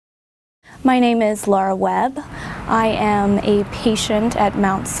My name is Laura Webb. I am a patient at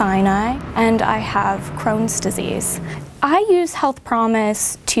Mount Sinai and I have Crohn's disease. I use Health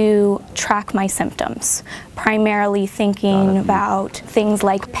Promise to track my symptoms, primarily thinking about things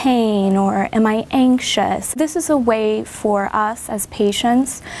like pain or am I anxious. This is a way for us as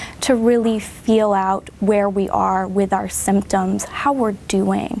patients to really feel out where we are with our symptoms, how we're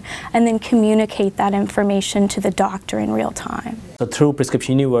doing, and then communicate that information to the doctor in real time. So through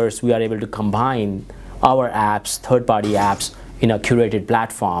Prescription Universe, we are able to combine our apps, third-party apps, in a curated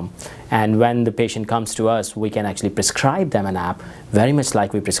platform, and when the patient comes to us, we can actually prescribe them an app very much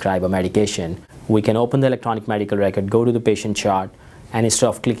like we prescribe a medication. We can open the electronic medical record, go to the patient chart, and instead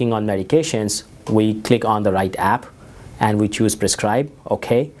of clicking on medications, we click on the right app and we choose prescribe,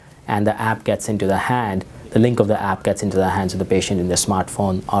 okay, and the app gets into the hand. The link of the app gets into the hands of the patient in their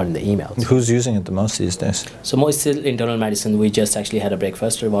smartphone or in the emails. Who's using it the most these days? So most still internal medicine. We just actually had a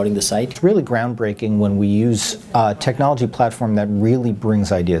breakfast remoting the site. It's really groundbreaking when we use a technology platform that really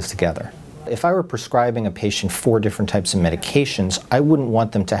brings ideas together. If I were prescribing a patient 4 different types of medications, I wouldn't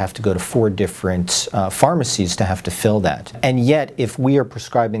want them to have to go to 4 different pharmacies to have to fill that. And yet, if we are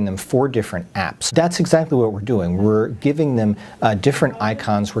prescribing them 4 different apps, that's exactly what we're doing. We're giving them different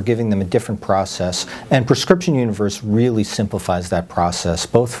icons, we're giving them a different process, and Prescription Universe really simplifies that process,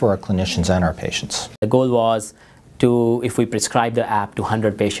 both for our clinicians and our patients. The goal was if we prescribe the app to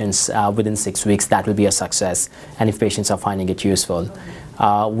 100 patients within 6 weeks, that will be a success, and if patients are finding it useful.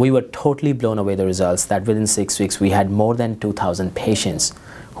 We were totally blown away the results that within 6 weeks we had more than 2,000 patients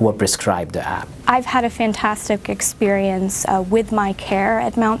who were prescribed the app. I've had a fantastic experience with my care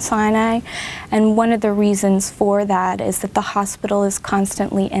at Mount Sinai, and one of the reasons for that is that the hospital is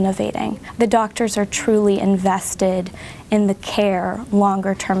constantly innovating. The doctors are truly invested in the care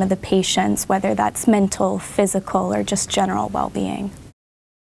longer term of the patients, whether that's mental, physical, or just general well-being.